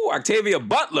 Ooh, Octavia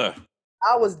Butler.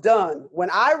 I was done. When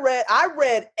I read I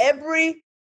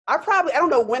don't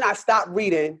know when I stopped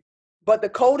reading, but The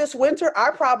Coldest Winter, I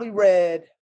probably read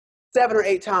 7 or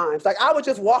 8 times. Like, I would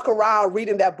just walk around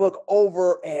reading that book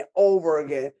over and over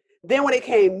again. Then when it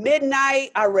came Midnight,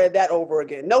 I read that over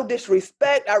again. No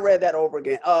Disrespect, I read that over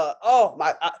again.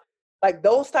 Like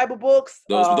those type of books.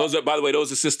 Those are, by the way,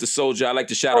 those are Sister Soldier. I like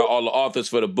to shout out all the authors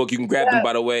for the book. You can grab them,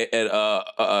 by the way, at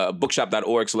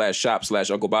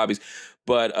bookshop.org/shop/Uncle Bobby's.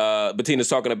 But Bettina's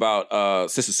talking about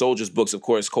Sister Soldier's books, of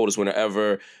course, Coldest Winter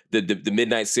Ever, the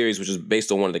Midnight series, which is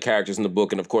based on one of the characters in the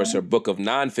book, and of course her book of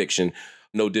nonfiction,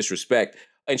 No Disrespect.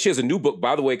 And she has a new book,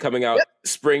 by the way, coming out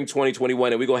spring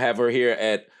 2021, and we're gonna have her here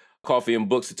at Coffee and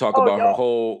Books to talk about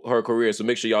her career. So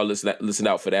make sure y'all listen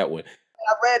out for that one.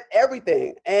 I read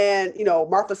everything. And,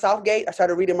 Martha Southgate, I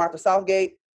started reading Martha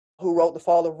Southgate, who wrote The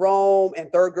Fall of Rome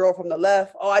and Third Girl from the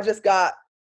Left. I just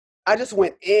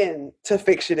went into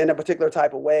fiction in a particular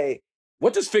type of way.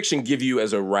 What does fiction give you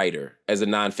as a writer, as a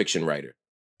nonfiction writer?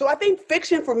 So I think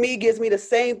fiction for me gives me the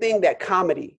same thing that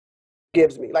comedy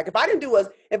gives me. Like, if I didn't do a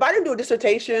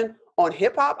dissertation on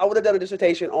hip hop, I would have done a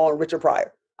dissertation on Richard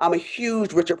Pryor. I'm a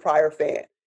huge Richard Pryor fan.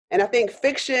 And I think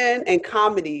fiction and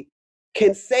comedy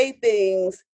can say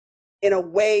things in a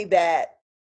way that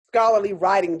scholarly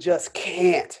writing just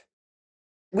can't.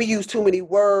 We use too many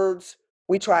words.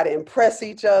 We try to impress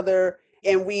each other,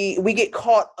 and we get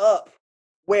caught up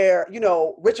where,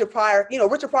 Richard Pryor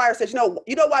says, you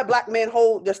know why Black men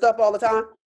hold their stuff all the time?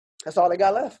 That's all they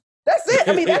got left. That's it.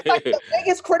 I mean, that's like the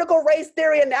biggest critical race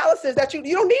theory analysis that you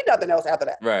don't need nothing else after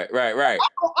that. Right.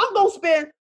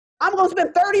 I'm gonna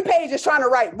spend 30 pages trying to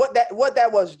write what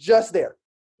that was just there.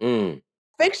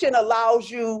 Fiction allows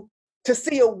you to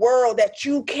see a world that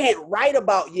you can't write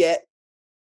about yet,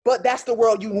 but that's the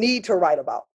world you need to write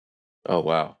about. Oh,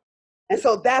 wow. And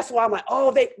so that's why I'm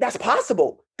like, that's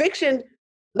possible. Fiction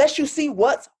lets you see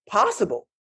what's possible.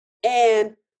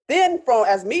 And then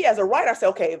as a writer, I say,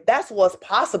 okay, if that's what's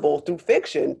possible through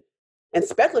fiction and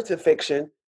speculative fiction,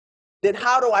 then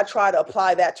how do I try to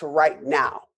apply that to right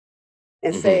now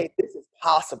and say, this is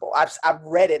possible. I've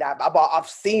read it. I've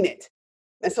seen it.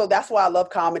 And so that's why I love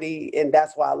comedy, and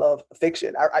that's why I love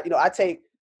fiction. I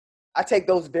take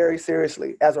those very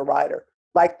seriously as a writer.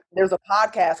 Like, there's a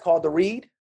podcast called The Read.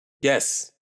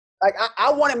 Yes. Like,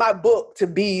 I wanted my book to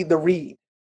be The Read.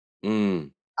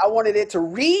 I wanted it to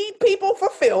read people for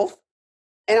filth,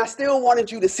 and I still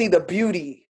wanted you to see the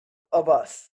beauty of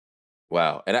us.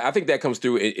 Wow. And I think that comes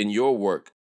through in your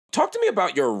work. Talk to me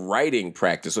about your writing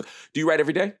practice. Do you write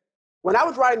every day? When I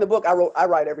was writing the book, I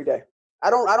write every day. I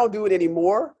don't do it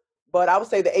anymore, but I would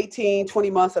say the 18, 20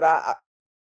 months that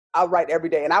I write every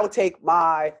day. And I would take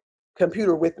my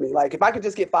computer with me. Like, if I could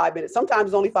just get 5 minutes, sometimes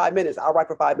it's only 5 minutes, I'll write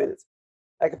for 5 minutes.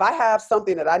 Like, if I have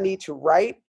something that I need to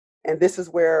write, and this is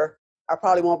where I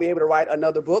probably won't be able to write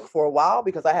another book for a while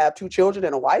because I have 2 children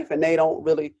and a wife, and they don't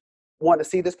really want to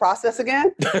see this process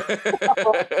again.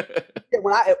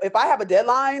 If I have a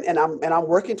deadline and I'm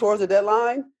working towards a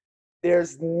deadline,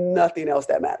 there's nothing else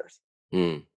that matters.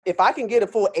 If I can get a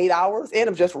full 8 hours in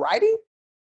of just writing.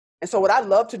 And so what I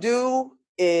love to do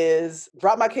is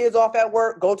drop my kids off at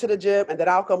work, go to the gym, and then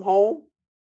I'll come home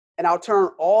and I'll turn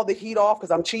all the heat off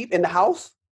because I'm cheap in the house,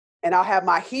 and I'll have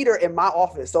my heater in my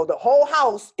office. So the whole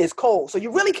house is cold. So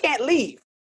you really can't leave.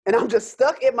 And I'm just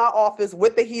stuck in my office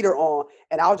with the heater on,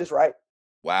 and I'll just write.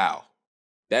 Wow.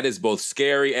 That is both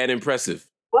scary and impressive.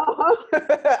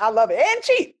 I love it. And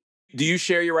cheap. Do you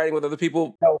share your writing with other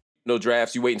people? No. No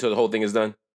drafts? You wait until the whole thing is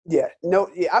done? Yeah. No.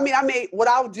 Yeah. I mean, what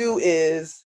I'll do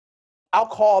is I'll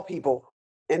call people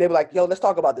and they'll be like, yo, let's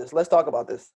talk about this. Let's talk about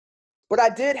this. But I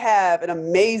did have an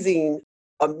amazing,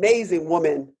 amazing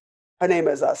woman. Her name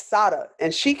is Sada.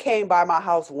 And she came by my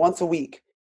house once a week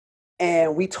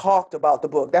and we talked about the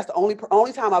book. That's the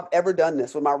only time I've ever done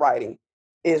this with my writing.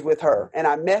 is with her. And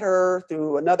I met her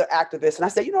through another activist. And I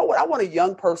said, you know what? I want a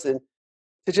young person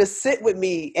to just sit with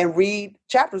me and read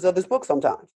chapters of this book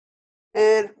sometimes.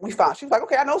 And she was like,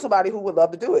 okay, I know somebody who would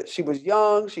love to do it. She was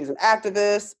young. She's an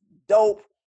activist, dope,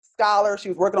 scholar. She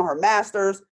was working on her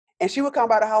master's. And she would come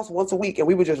by the house once a week and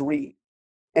we would just read.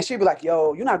 And she'd be like,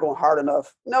 yo, you're not going hard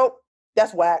enough. Nope,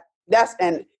 that's whack.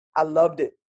 And I loved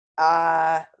it.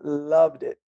 I loved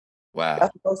it. Wow.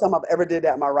 That's the first time I've ever did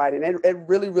that in my writing. And it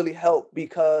really, really helped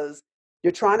because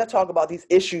you're trying to talk about these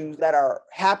issues that are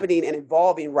happening and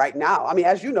evolving right now. I mean,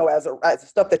 as you know, as the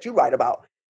stuff that you write about.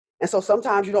 And so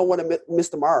sometimes you don't want to miss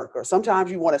the mark, or sometimes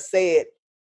you want to say it.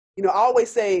 You know, I always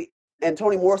say, and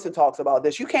Toni Morrison talks about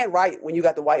this, you can't write when you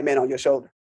got the white man on your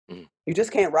shoulder. Mm-hmm. You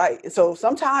just can't write. And so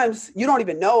sometimes you don't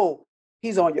even know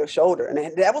he's on your shoulder.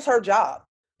 And that was her job.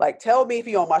 Like, tell me if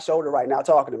he's on my shoulder right now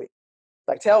talking to me.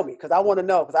 Like, tell me, because I want to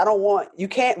know, because you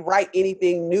can't write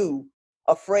anything new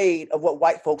afraid of what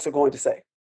white folks are going to say.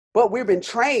 But we've been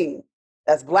trained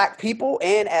as Black people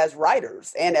and as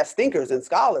writers and as thinkers and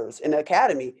scholars in the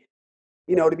academy,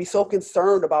 you know, to be so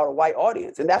concerned about a white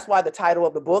audience. And that's why the title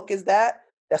of the book is that.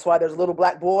 That's why there's a little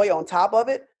Black boy on top of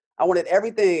it. I wanted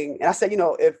everything. And I said, you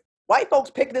know, if white folks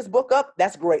pick this book up,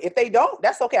 that's great. If they don't,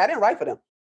 that's okay. I didn't write for them.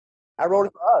 I wrote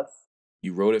it for us.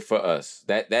 You wrote it for us.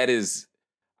 That is,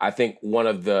 I think, one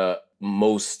of the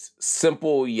most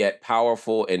simple yet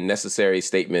powerful and necessary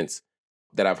statements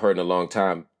that I've heard in a long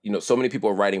time. You know, so many people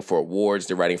are writing for awards.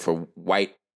 They're writing for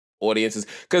white audiences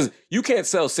because you can't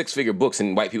sell 6-figure books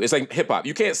in white people. It's like hip hop.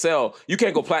 You can't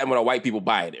go platinum without white people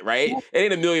buying it, right? It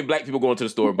ain't a million Black people going to the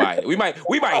store and buying it. We might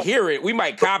hear it. We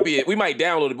might copy it. We might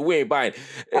download it, but we ain't buying it.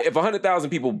 If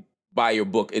 100,000 people buy your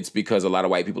book, it's because a lot of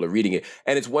white people are reading it.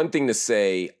 And it's one thing to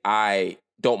say, I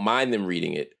don't mind them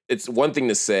reading it. It's one thing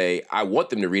to say, I want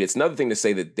them to read it. It's another thing to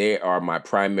say that they are my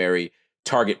primary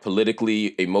target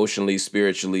politically, emotionally,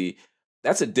 spiritually.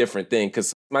 That's a different thing,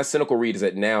 because my cynical read is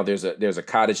that now there's a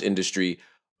cottage industry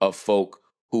of folk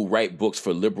who write books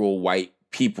for liberal white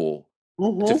people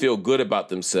to feel good about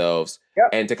themselves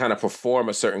and to kind of perform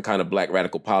a certain kind of Black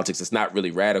radical politics that's not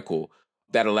really radical,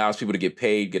 that allows people to get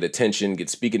paid, get attention, get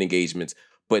speaking engagements,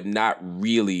 but not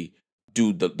really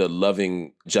do the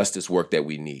loving justice work that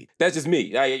we need. That's just me.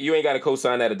 You ain't got to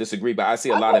co-sign that or disagree, but I see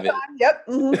a lot of it. Yep.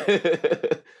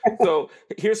 Mm-hmm. So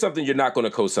here's something you're not going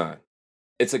to co-sign.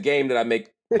 It's a game that I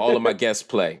make all of my guests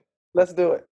play. Let's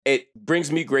do it. It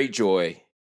brings me great joy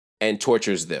and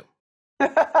tortures them. This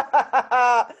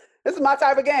is my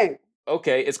type of game.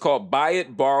 Okay, it's called Buy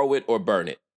It, Borrow It, or Burn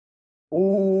It.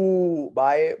 Ooh,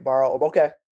 buy it, borrow. Okay.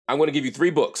 I'm going to give you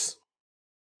 3 books.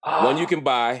 One you can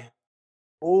buy.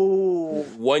 Ooh.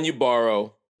 One you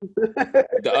borrow.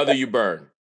 The other you burn.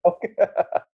 Okay.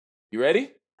 You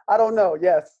ready? I don't know.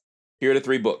 Yes. Here are the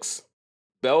 3 books.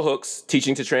 Bell Hooks,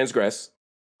 Teaching to Transgress.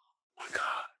 Oh my God.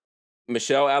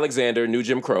 Michelle Alexander, New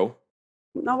Jim Crow.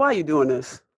 Now, why are you doing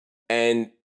this? And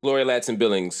Gloria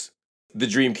Ladson-Billings, The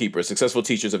Dream Keeper, Successful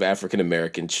Teachers of African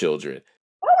American Children.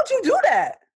 Why would you do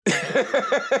that?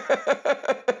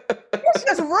 It's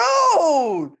just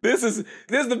rude. This is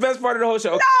the best part of the whole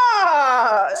show.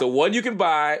 Nah. So one you can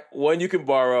buy, one you can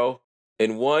borrow,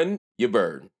 and one you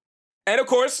burn. And of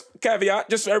course, caveat,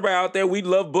 just for everybody out there, we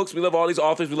love books. We love all these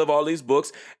authors. We love all these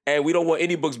books. And we don't want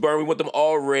any books burned. We want them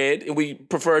all read. And we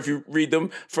prefer if you read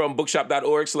them from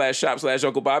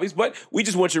bookshop.org/shop/Uncle Bobby's. But we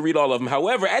just want you to read all of them.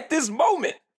 However, at this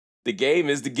moment, the game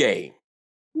is the game.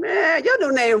 Man, your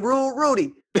new name,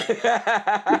 Rudy.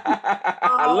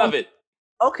 I love it.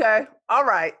 Okay. All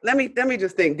right. Let me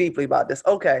just think deeply about this.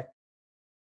 Okay.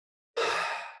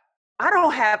 I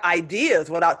don't have ideas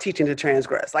without teaching to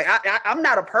transgress. Like I'm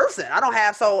not a person. I don't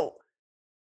have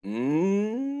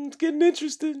It's getting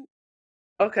interesting.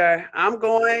 Okay. I'm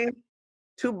going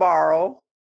to borrow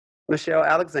Michelle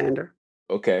Alexander.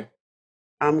 Okay.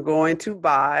 I'm going to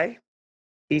buy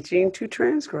Teaching to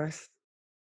Transgress.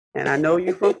 And I know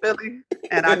you're from Philly,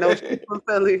 and I know she's from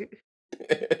Philly.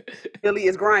 Philly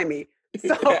is grimy.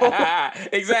 So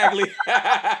exactly.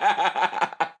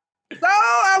 So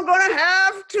I'm gonna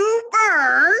have to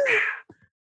burn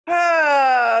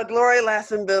Gloria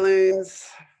Ladson-Billings.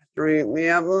 Dream.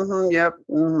 Yep. Mm-hmm, yep.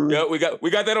 Mm-hmm. Yeah, we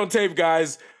got that on tape,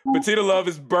 guys. Bettina Love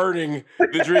is burning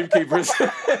the Dream Keepers. I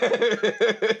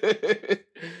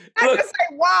just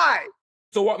say why.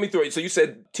 So walk me through it. So you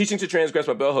said Teaching to Transgress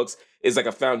by Bell Hooks is like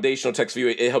a foundational text for you.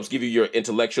 It helps give you your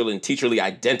intellectual and teacherly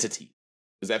identity.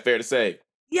 Is that fair to say?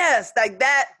 Yes, like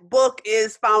that book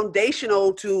is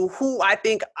foundational to who I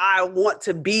think I want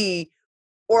to be,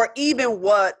 or even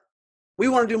what we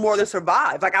want to do more than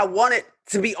survive. Like I want it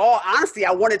to be all honesty.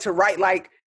 I wanted to write like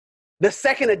the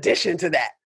second edition to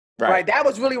that. Right. That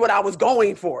was really what I was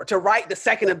going for, to write the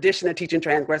second edition of Teaching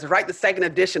Transgressors, write the second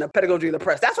edition of Pedagogy of the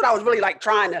Press. That's what I was really like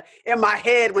trying to, in my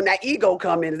head, when that ego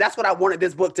come in, that's what I wanted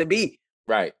this book to be.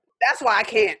 Right. That's why I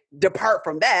can't depart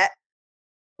from that.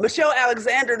 Michelle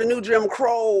Alexander, the new Jim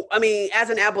Crow, I mean,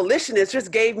 as an abolitionist,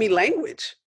 just gave me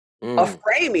language, a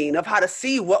framing of how to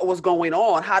see what was going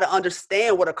on, how to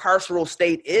understand what a carceral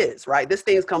state is, right? This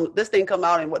thing come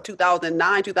out in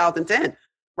 2009, 2010,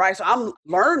 right? So I'm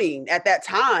learning at that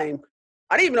time.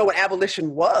 I didn't even know what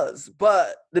abolition was,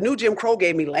 but the new Jim Crow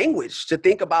gave me language to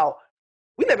think about.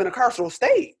 We live in a carceral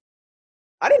state.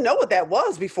 I didn't know what that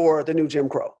was before the new Jim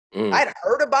Crow. I'd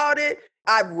heard about it.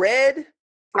 I'd read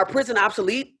Our Prison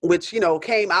Obsolete, which,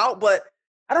 came out, but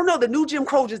I don't know, the new Jim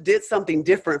Crow just did something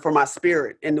different for my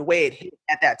spirit and the way it hit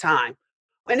at that time.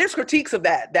 And there's critiques of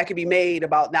that could be made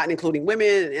about not including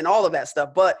women and all of that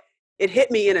stuff, but it hit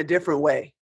me in a different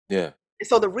way. Yeah. And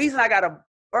so the reason I got to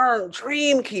burn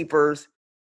Dream Keepers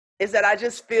is that I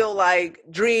just feel like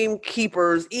Dream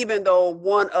Keepers, even though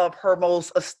one of her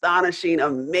most astonishing,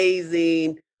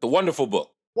 amazing, The wonderful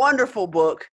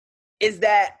book, is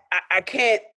that I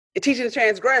can't, Teaching to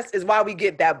Transgress is why we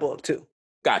get that book too.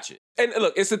 Gotcha. And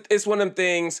look, it's one of them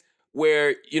things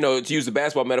where, to use the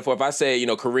basketball metaphor, if I say,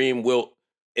 Kareem, Wilt,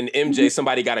 and MJ,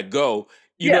 somebody got to go,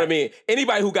 you know what I mean?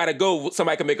 Anybody who got to go,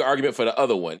 somebody can make an argument for the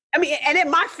other one. I mean, and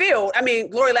in my field,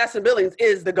 Gloria Ladson-Billings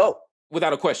is the GOAT.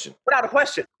 Without a question. Without a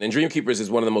question. And Dream Keepers is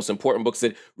one of the most important books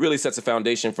that really sets a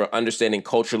foundation for understanding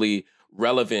culturally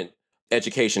relevant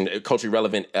education, culturally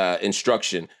relevant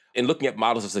instruction, and looking at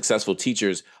models of successful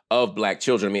teachers of Black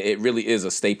children. I mean, it really is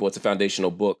a staple. It's a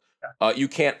foundational book. You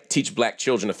can't teach Black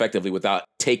children effectively without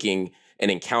taking and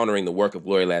encountering the work of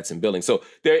Gloria Ladson-Billings. So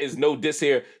there is no diss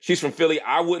here. She's from Philly.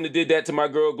 I wouldn't have did that to my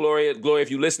girl, Gloria. Gloria, if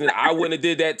you're listening, I wouldn't have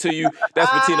did that to you.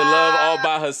 That's Bettina Love all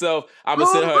by herself. I'm going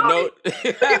to send her a note.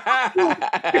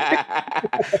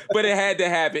 But it had to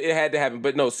happen. It had to happen.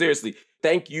 But no, seriously,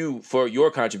 thank you for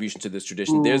your contribution to this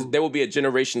tradition. There will be a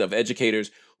generation of educators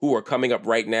who are coming up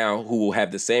right now who will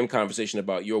have the same conversation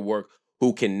about your work,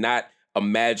 who cannot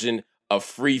imagine a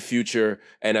free future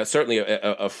and certainly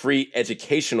a free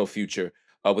educational future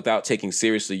without taking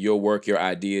seriously your work, your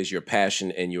ideas, your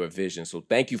passion, and your vision. So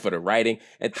thank you for the writing.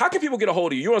 And how can people get a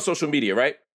hold of you? You're on social media,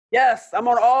 right? Yes, I'm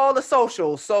on all the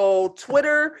socials. So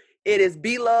Twitter, it is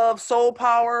BeLove Soul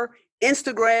Power.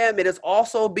 Instagram, it is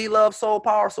also BeLove Soul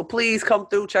Power. So please come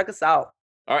through, check us out.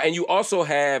 All right, and you also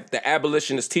have the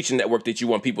Abolitionist Teaching Network that you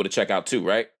want people to check out too,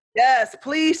 right? Yes,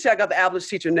 please check out the Abolitionist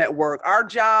Teaching Network. Our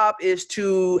job is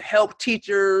to help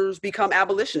teachers become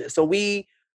abolitionists. So we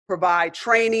provide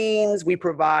trainings, we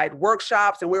provide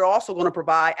workshops, and we're also going to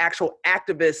provide actual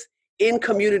activists in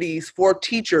communities for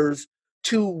teachers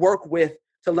to work with,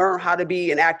 to learn how to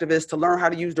be an activist, to learn how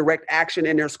to use direct action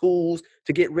in their schools,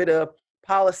 to get rid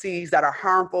policies that are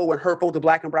harmful and hurtful to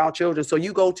Black and brown children. So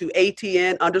you go to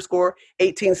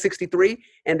ATN_1863,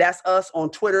 and that's us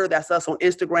on Twitter. That's us on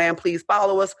Instagram. Please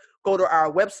follow us. Go to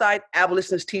our website,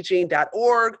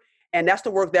 abolitionistteaching.org. And that's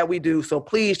the work that we do. So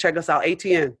please check us out,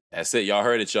 ATN. That's it. Y'all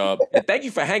heard it, y'all. And thank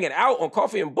you for hanging out on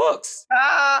Coffee and Books.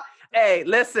 Hey,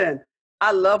 listen,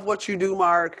 I love what you do,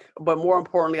 Mark. But more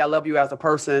importantly, I love you as a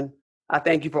person. I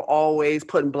thank you for always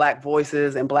putting Black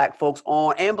voices and Black folks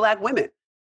on, and Black women.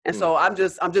 And so I'm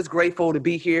just grateful to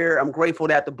be here. I'm grateful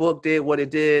that the book did what it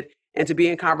did, and to be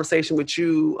in conversation with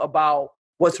you about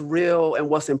what's real and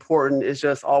what's important is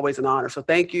just always an honor. So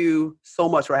thank you so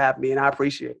much for having me, and I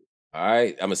appreciate it. All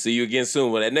right. I'm going to see you again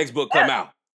soon when that next book come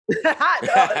out.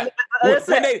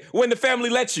 When the family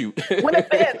lets you. when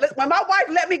my wife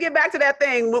let me get back to that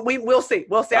thing, we'll see.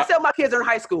 We'll see. I still my kids are in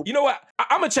high school. You know what?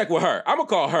 I'm going to check with her. I'm going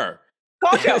to call her.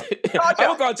 Call Chelsea. I'm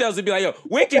going to call Chelsea and be like, yo,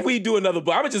 when can we do another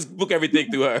book? I'm going to just book everything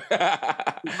through her.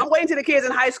 I'm waiting till the kids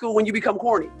in high school when you become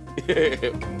corny.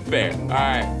 Fair. All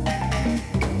right.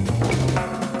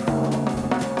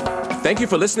 Thank you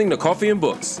for listening to Coffee and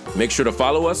Books. Make sure to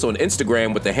follow us on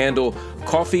Instagram with the handle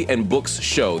Coffee and Books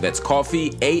Show. That's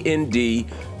Coffee, A-N-D,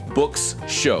 Books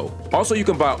Show. Also, you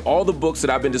can buy all the books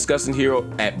that I've been discussing here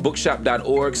at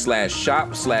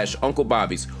bookshop.org/shop/Uncle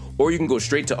Bobby's. Or you can go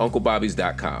straight to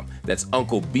UncleBobby's.com. That's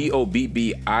Uncle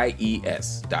BOBBIES.com.